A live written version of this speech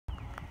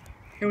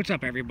Hey, what's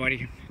up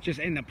everybody? Just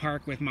in the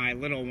park with my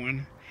little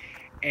one,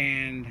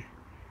 and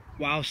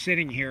while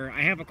sitting here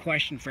I have a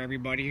question for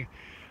everybody,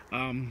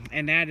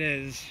 and that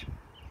is,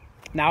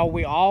 now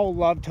we all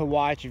love to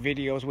watch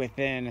videos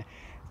within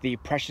the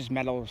precious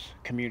metals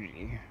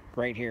community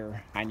right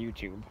here on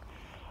YouTube,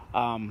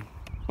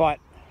 but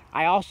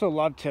I also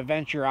love to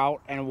venture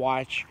out and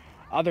watch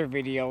other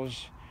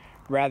videos,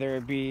 whether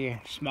it be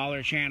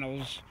smaller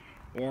channels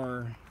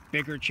or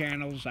bigger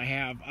channels. I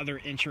have other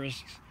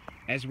interests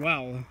as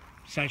well,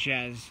 such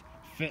as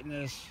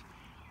fitness,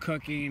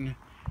 cooking,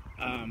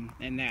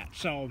 and that.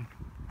 So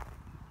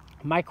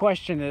my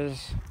question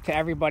is to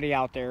everybody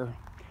out there,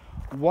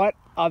 what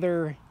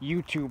other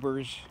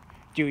YouTubers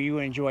do you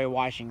enjoy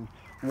watching?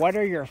 What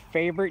are your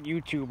favorite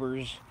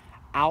YouTubers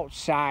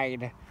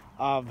outside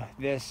of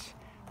this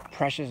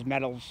precious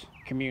metals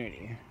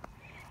community?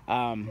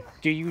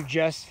 Do you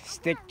just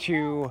stick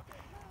to,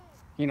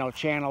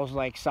 channels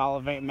like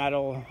Solvent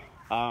Metal,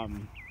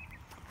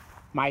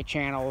 my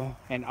channel,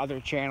 and other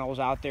channels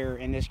out there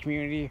in this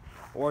community?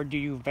 Or do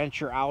you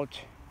venture out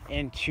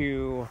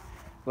into,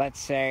 let's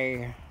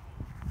say,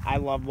 I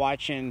love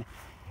watching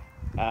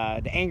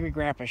the Angry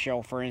Grandpa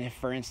Show, for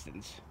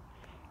instance.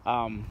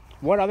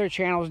 What other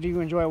channels do you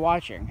enjoy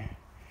watching?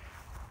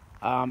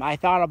 I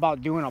thought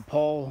about doing a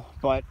poll,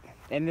 but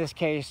in this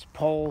case,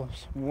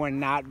 polls would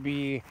not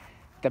be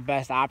the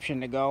best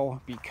option to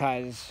go,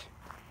 because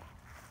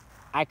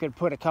I could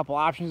put a couple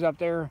options up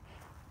there,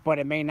 but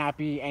it may not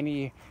be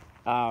any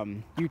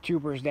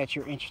YouTubers that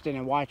you're interested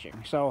in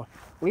watching. So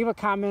leave a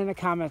comment in the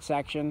comment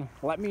section.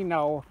 Let me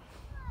know.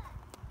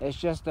 It's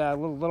just a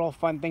little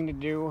fun thing to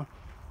do.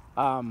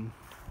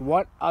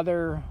 What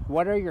are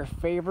your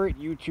favorite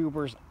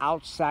YouTubers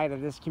outside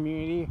of this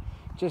community?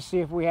 Just see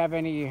if we have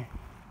any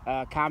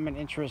common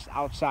interests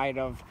outside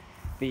of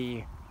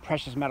the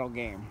precious metal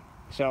game.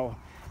 So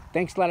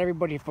thanks a lot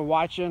everybody for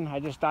watching.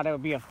 I just thought it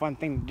would be a fun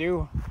thing to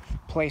do.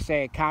 Place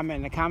a comment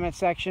in the comment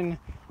section.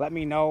 Let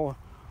me know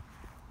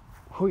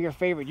who your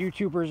favorite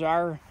YouTubers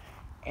are,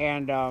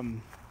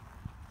 and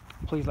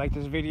please like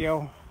this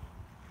video.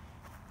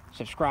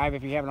 Subscribe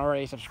if you haven't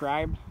already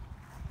subscribed.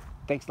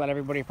 Thanks a lot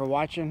everybody for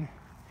watching,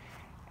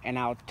 and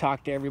I'll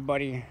talk to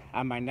everybody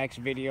on my next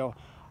video.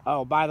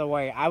 Oh, by the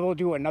way, I will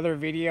do another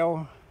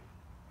video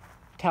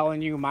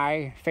telling you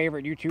my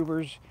favorite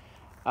YouTubers,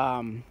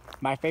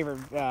 my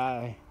favorite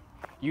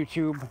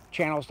YouTube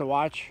channels to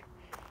watch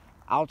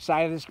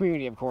outside of this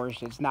community. Of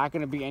course, it's not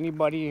going to be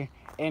anybody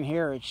in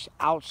here. It's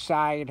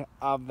outside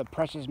of the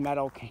precious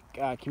metal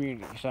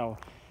community. So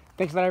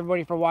thanks a lot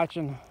everybody for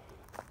watching,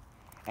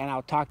 and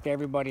I'll talk to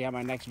everybody on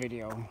my next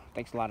video.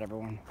 Thanks a lot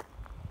everyone.